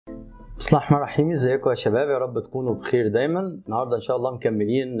بسم الله الرحمن الرحيم. ازيكم يا شباب؟ يا رب تكونوا بخير دايما. النهارده ان شاء الله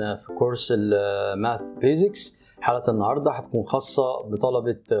مكملين في كورس الماث بيزكس. حلقه النهارده هتكون خاصه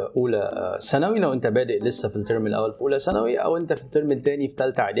بطلبه اولى ثانوي، لو انت بادئ لسه في الترم الاول في اولى ثانوي او انت في الترم الثاني في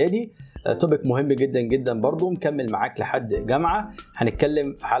ثالثه اعدادي. توبيك مهم جدا جدا برضو مكمل معاك لحد جامعه.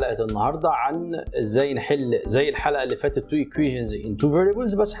 هنتكلم في حلقه النهارده عن ازاي نحل زي الحلقه اللي فاتت two equations in two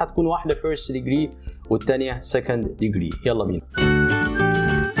variables، بس هتكون واحده first degree والثانيه second degree. يلا بينا.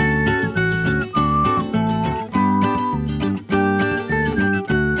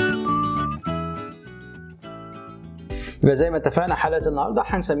 يبقى زي ما اتفقنا حلقه النهارده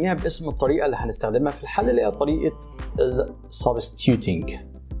هنسميها باسم الطريقه اللي هنستخدمها في الحل، اللي هي طريقه السبستيوتنج.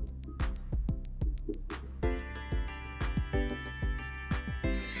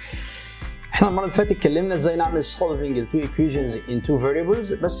 احنا المره اللي فاتت اتكلمنا ازاي نعمل solving ال two equations in two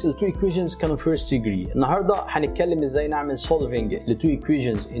variables، بس ال two equations كانوا first degree. النهارده هنتكلم ازاي نعمل solving ل two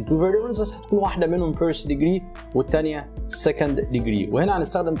equations in two variables، بس هتكون واحده منهم first degree والثانيه second degree. وهنا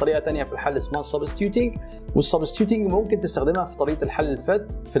هنستخدم طريقه ثانيه في الحل اسمها substituting، والسبستيوتنج ممكن تستخدمها في طريقه الحل اللي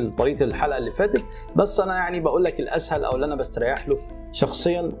فات في طريقه الحلقه اللي فاتت، بس انا يعني بقول لك الاسهل او اللي انا بستريح له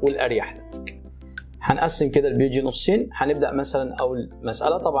شخصيا والاريح لك. هنقسم كده الفيديو نصين. هنبدا مثلا اول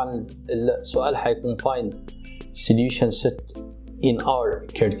مساله، طبعا السؤال هيكون find solution set in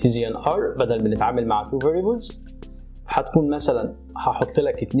R Cartesian R بدل بنتعامل مع two variables. هتكون مثلا هحط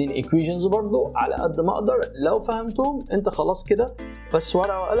لك 2 equations برضو على قد ما اقدر. لو فهمتهم انت خلاص كده بس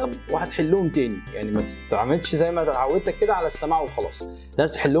ورقه وقلم وهتحلهم تاني، يعني ما تستعملش زي ما اتعودتك كده على السماع وخلاص،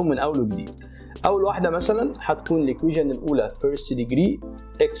 لازم تحلهم من اول وجديد. اول واحده مثلا هتكون الايكويشن الاولى first degree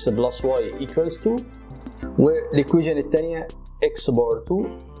x plus y equals 2، والايكويشن الثانيه x بار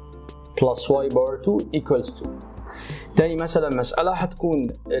 2 plus y بار 2 equals 2. تاني مثلا مساله هتكون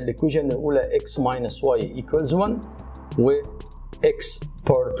الايكويشن الاولى x minus y equals 1، و x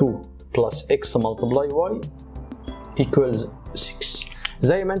بار 2 plus x multiply y equals 6.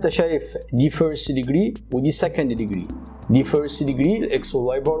 زي ما انت شايف دي first degree ودي second degree. دي first degree x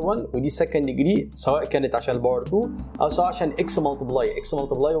والy بار 1، ودي second degree سواء كانت عشان البار 2 او سواء عشان x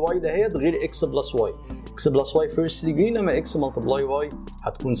multiply y دهيت غير x plus y. x plus y first degree، انما x multiply y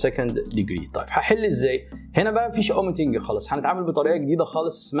هتكون second degree. طيب هحل ازاي؟ هنا بقى مفيش اوميتنج خالص، هنتعامل بطريقه جديده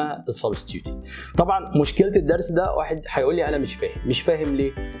خالص اسمها السبستيوتنج. طبعا مشكله الدرس ده واحد هيقول لي انا مش فاهم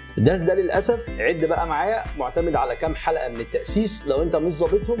ليه؟ الدرس ده للاسف عد بقى معايا معتمد على كام حلقه من التاسيس، لو انت مش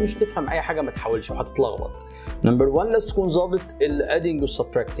ظابطهم مش تفهم اي حاجه، ما تحاولش وهتتلخبط. نمبر 1 لازم تكون ظابط الادنج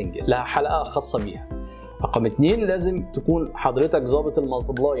والسبتراكتنج، لها حلقه خاصه بيها. رقم 2 لازم تكون حضرتك ظابط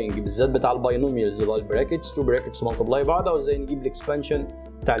المالتبلاينج بالذات بتاع الباينوميالز اللي هو البراكتس، 2 براكتس مالتبلاي بعض، او ازاي نجيب الاكسبانشن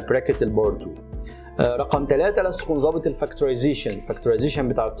بتاع البراكت البار 2. رقم 3 لازم تكون ظابط الفاكتورايزيشن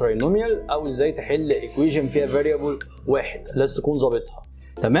بتاع التراينوميال، او ازاي تحل ايكويشن فيها فاريبل واحد لازم تكون ظابطها.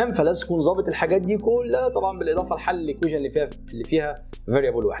 تمام، فلازم تكون ظابط الحاجات دي كلها، طبعا بالاضافه لحل الايكويشن اللي فيها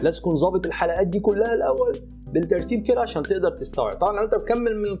فاريبل واحد. لازم تكون ظابط الحلقات دي كلها الاول بالترتيب كده عشان تقدر تستوعب. طبعا لو انت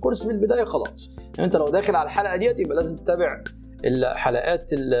مكمل من الكورس من البدايه خلاص، يعني انت لو داخل على الحلقه ديت يبقى لازم تتابع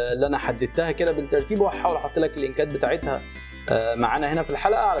الحلقات اللي انا حددتها كده بالترتيب، وهحاول احط لك اللينكات بتاعتها معانا هنا في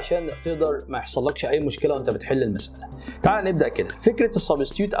الحلقه علشان تقدر ما يحصلكش اي مشكله وانت بتحل المساله. تعال نبدا كده. فكره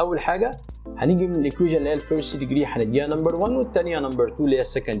السبستيوت، اول حاجه هنيجي من الايكويشن اللي هي الفيرست ديجري هنديها نمبر 1، والثانيه نمبر 2 اللي هي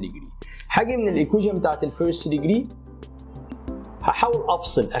السكند ديجري. هاجي من الايكويشن بتاعت الفيرست ديجري هحاول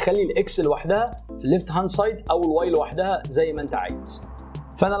افصل، اخلي الاكس لوحدها في الليفت هاند سايد او الواي لوحدها زي ما انت عايز.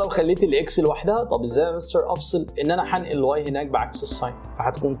 فانا لو خليت الاكس لوحدها، طب ازاي يا مستر افصل؟ ان انا هنقل الواي هناك بعكس الساين،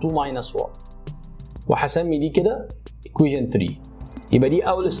 فهتكون 2 ماينس واي، وهسمي دي كده ايكويشن 3. يبقى دي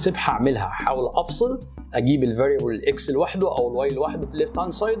اول ستيب هعملها، هحاول افصل، اجيب الفاريبل الاكس لوحده او الواي لوحده في الليفت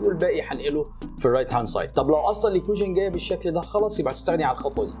هاند سايد، والباقي هنقله في الرايت هاند سايد. طب لو اصلا الايكويشن جايه بالشكل ده خلاص يبقى هتستغني عن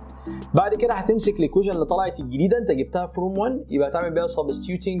الخطوه دي. بعد كده هتمسك الايكويشن اللي طلعت الجديده انت جبتها فروم 1، يبقى هتعمل بيها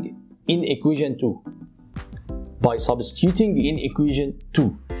substituting in equation 2 by substituting in equation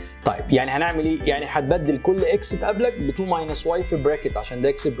 2. طيب يعني هنعمل ايه؟ يعني هتبدل كل اكس تقابلك ب 2 ماينس واي في براكت عشان ده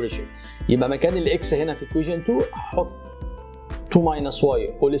اكسبريشن، يبقى مكان الاكس هنا في equation 2 هحط 2 ماينس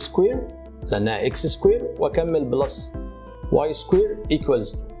واي اول سكوير لانها اكس سكوير، واكمل بلس واي سكوير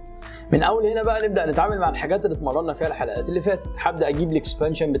ايكوالز 2. من اول هنا بقى نبدا نتعامل مع الحاجات اللي اتمرنا فيها الحلقات اللي فاتت. هبدا اجيب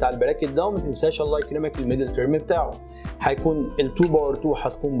الاكسبانشن بتاع البراكت ده، وما تنساش الله يكرمك الميدل تيرم بتاعه هيكون ال 2 باور 2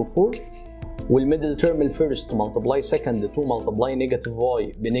 هتكون ب 4، والميدل تيرم الفيرست ملتبلاي سكند 2 ملتبلاي نيجاتيف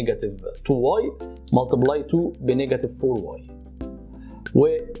واي بنيجاتيف 2 واي ملتبلاي 2 بنيجاتيف 4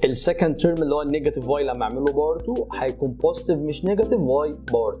 واي، والسكند تيرم اللي هو النيجاتيف واي لما اعمل له باور 2 هيكون بوزيتيف مش نيجاتيف واي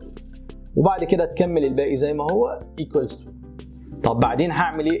باور 2، وبعد كده تكمل الباقي زي ما هو ايكوالز 2. طب بعدين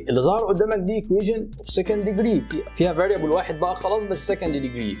هعمل ايه؟ اللي ظهر قدامك دي ايكويشن اوف سكند ديجري فيها فاريبل واحد بقى خلاص بس سكند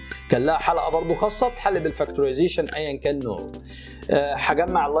ديجري، كان لها حلقه برضو خاصه بتحل بالفاكتورايزيشن ايا كان نوعه.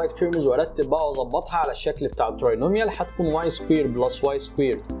 هجمع اللايك تيرمز وارتب بقى واظبطها على الشكل بتاع التراينوميال، هتكون واي سكوير بلس واي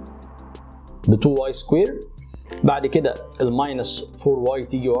سكوير ب 2 واي سكوير. بعد كده الماينس 4 واي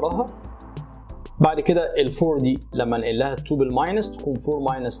تيجي وراها. بعد كده ال 4 دي لما انقل لها 2 بالماينس تكون 4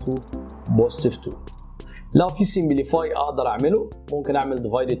 ماينس 2 بوزيتيف 2. لو في سمبليفاي اقدر اعمله، ممكن اعمل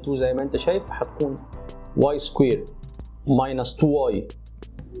ديفايدد 2 زي ما انت شايف، هتكون y سكوير ماينس 2y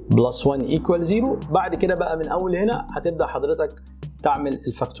بلس 1 ايكوال 0. بعد كده بقى من اول هنا هتبدا حضرتك تعمل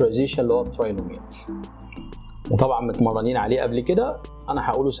الفاكتورايزيشن اللي هو التراينوميال، وطبعا متمرنين عليه قبل كده. انا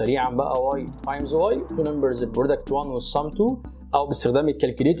هقوله سريعا بقى y تايمز y 2 numbers البرودكت 1 والسم 2، او باستخدام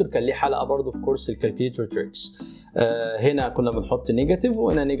الكالكوليتور، كان ليه حلقه برضه في كورس الكالكوليتور تريكس. هنا كنا بنحط نيجاتيف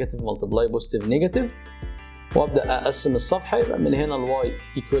وهنا نيجاتيف ملتبلاي بوزيتيف نيجاتيف، وابدا اقسم الصفحه. يبقى من هنا الواي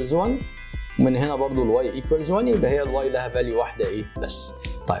ايكوالز 1 ومن هنا برضو الواي ايكوالز 1، يبقى هي الواي لها فاليو واحده ايه بس.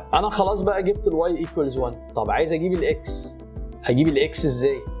 طيب انا خلاص بقى جبت الواي ايكوالز 1، طب عايز اجيب الاكس. اجيب الاكس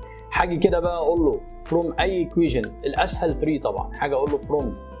ازاي؟ حاجه كده بقى اقول له فروم اي ايكويشن، الاسهل 3 طبعا، حاجه اقول له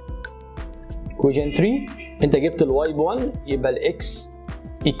فروم ايكويشن 3 انت جبت الواي ب 1 يبقى الاكس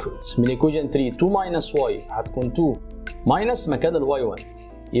ايكوالز من ايكويشن 3 2 ماينس واي، هتكون 2 ماينس مكان الواي 1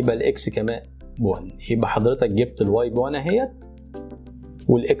 يبقى الاكس كمان ب 1. يبقى حضرتك جبت الواي ب 1 اهيت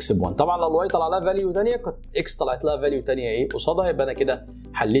والاكس ب 1. طبعا لو الواي طلع لها فاليو ثانيه كانت اكس طلعت لها فاليو ثانيه ايه قصادها، يبقى انا كده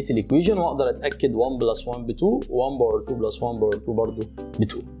حليت الايكويشن واقدر اتاكد 1 بلس 1 ب 2 و1 باور 2 بلس 1 باور 2 برضه ب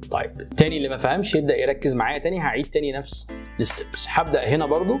 2. طيب الثاني اللي ما فهمش يبدا يركز معايا تاني، هعيد تاني نفس الستبس. هبدا هنا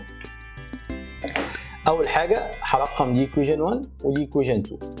برضه اول حاجه هرقم دي ايكويشن 1 ودي ايكويشن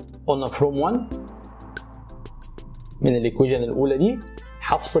 2. قلنا فروم 1 من الايكويشن الاولى دي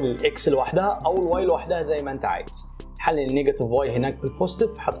هفصل الاكس لوحدها او الواي لوحدها زي ما انت عايز. حل النيجاتيف واي هناك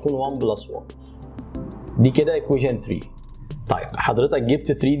بالبوزيتيف هتكون 1 بلس 1. دي كده ايكويشن 3. طيب حضرتك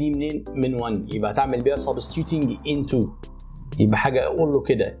جبت 3 دي منين؟ من 1، يبقى هتعمل بيها سبستيوتنج ان 2. يبقى حاجه اقول له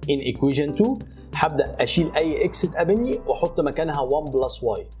كده ان ايكويشن 2 هبدا اشيل اي اكس تقابلني واحط مكانها 1 بلس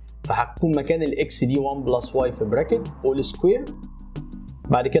واي، فهتكون مكان الاكس دي 1 بلس واي في براكت اول سكوير،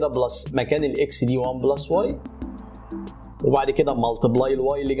 بعد كده بلس مكان الاكس دي 1 بلس واي، وبعد كده ملتبلاي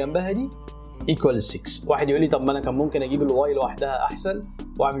الواي اللي جنبها دي ايكوال 6. واحد يقول لي طب ما انا كان ممكن اجيب الواي لوحدها احسن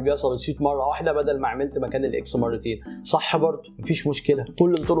واعمل بيها سبستيوت مره واحده بدل ما عملت مكان الاكس مرتين. صح برضه مفيش مشكله،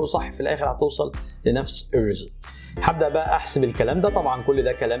 كل الطرق صح، في الاخر هتوصل لنفس الريزلت. هبدا بقى احسب الكلام ده، طبعا كل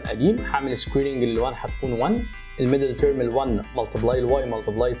ده كلام قديم. هعمل سكويرنج لل1 هتكون 1، الميدل تيرم ال1 ملتبلاي الواي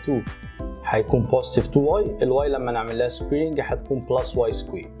ملتبلاي 2 هيكون بوزيتيف 2 واي، الواي لما نعمل لها سكويرنج هتكون بلس واي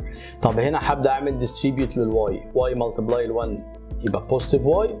سكوير. طب هنا هبدا اعمل ديستريبيوت للواي، واي ملتبلاي ال1 يبقى بوزيتيف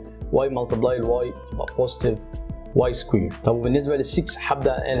واي، واي ملتبلاي الواي تبقى بوزيتيف واي سكوير. طب وبالنسبه لل6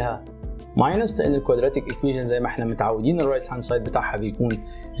 هبدا انقلها ماينس لان الكوادراتيك ايكويشن زي ما احنا متعودين الرايت هاند سايد بتاعها بيكون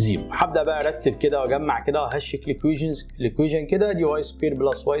 0. هبدا بقى ارتب كده واجمع كده وهشك الايكويشن كده، دي واي سكوير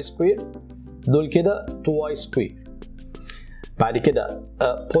بلس واي سكوير دول كده 2 واي سكوير. بعد كده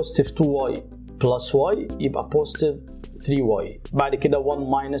بوزيتيف 2 واي بلس واي يبقى بوزيتيف 3 واي. بعد كده 1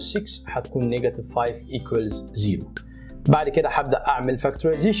 ماينس 6 هتكون نيجاتيف 5 ايكوالز 0. بعد كده هبدا اعمل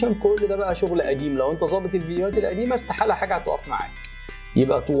فاكتورايزيشن. كل ده بقى شغل قديم، لو انت ظابط الفيديوهات القديمه استحاله حاجه هتقف معاك.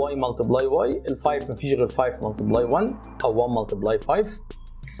 يبقى 2 واي ملتبلاي واي، ال5 مفيش غير 5 ملتبلاي 1 او 1 ملتبلاي 5.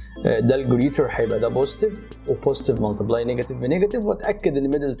 ده الجريتر هيبقى ده بوزيتيف، وبوزيتيف ملتبلاي نيجاتيف بنيجاتيف، واتاكد ان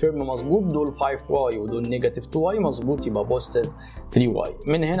ميدل تيرم مظبوط، دول 5 واي ودول نيجاتيف 2 واي مظبوط، يبقى بوزيتيف 3 واي.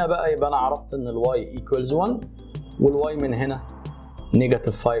 من هنا بقى يبقى انا عرفت ان الواي ايكوالز 1 والواي من هنا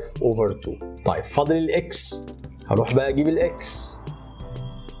نيجاتيف 5 اوفر 2. طيب فاضل الاكس، هروح بقى اجيب الاكس.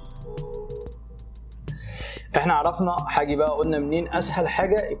 احنا عرفنا حاجه بقى، قلنا منين اسهل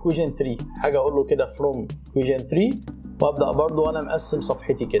حاجه ايكويشن 3. حاجه اقول له كده فروم ايكويشن 3 وابدا برضو وانا مقسم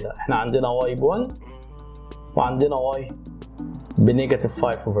صفحتي كده. احنا عندنا واي ب 1 وعندنا واي بنيجاتيف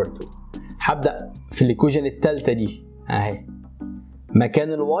 5 اوفر 2. هبدا في الايكويشن الثالثه دي اهي،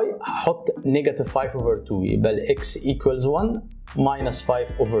 مكان الواي هحط نيجاتيف 5 اوفر 2 يبقى الاكس ايكوالز 1 ماينس 5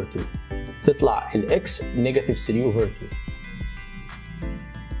 اوفر 2، تطلع الاكس نيجاتيف 3 اوفر 2.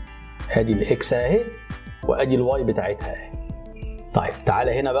 ادي الاكس اهي وادي الواي بتاعتها اهي. طيب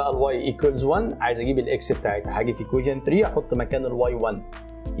تعالى هنا بقى الواي ايكوالز 1، عايز اجيب الاكس بتاعتها، هاجي في ايكويشن 3 احط مكان الواي 1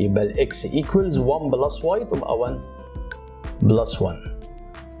 يبقى الاكس ايكوالز 1 بلس واي تبقى 1 بلس 1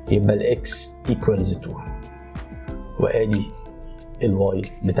 يبقى الاكس ايكوالز 2، وادي الواي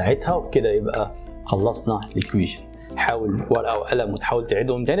بتاعتها. وبكده يبقى خلصنا الايكويشن. وتحاول ورقه وقلم وتحاول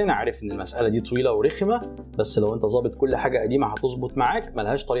تعيدهم تاني. انا عارف ان المساله دي طويله ورخمه، بس لو انت ظابط كل حاجه قديمه هتظبط معاك.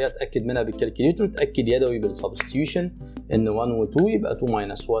 ملهاش طريقه تاكد منها بالكالكوليتر، تاكد يدوي بالسبستيوشن ان 1 و2 يبقى 2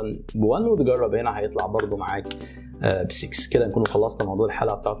 ماينس 1 ب1، وتجرب هنا هيطلع برده معاك ب6. كده نكون خلصنا موضوع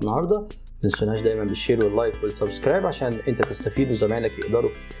الحلقه بتاعت النهارده. ما تنسوناش دايما بالشير واللايك والسبسكرايب عشان انت تستفيد وزمايلك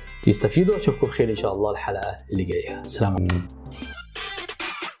يقدروا يستفيدوا. اشوفكم بخير ان شاء الله الحلقه اللي جايه. السلام عليكم.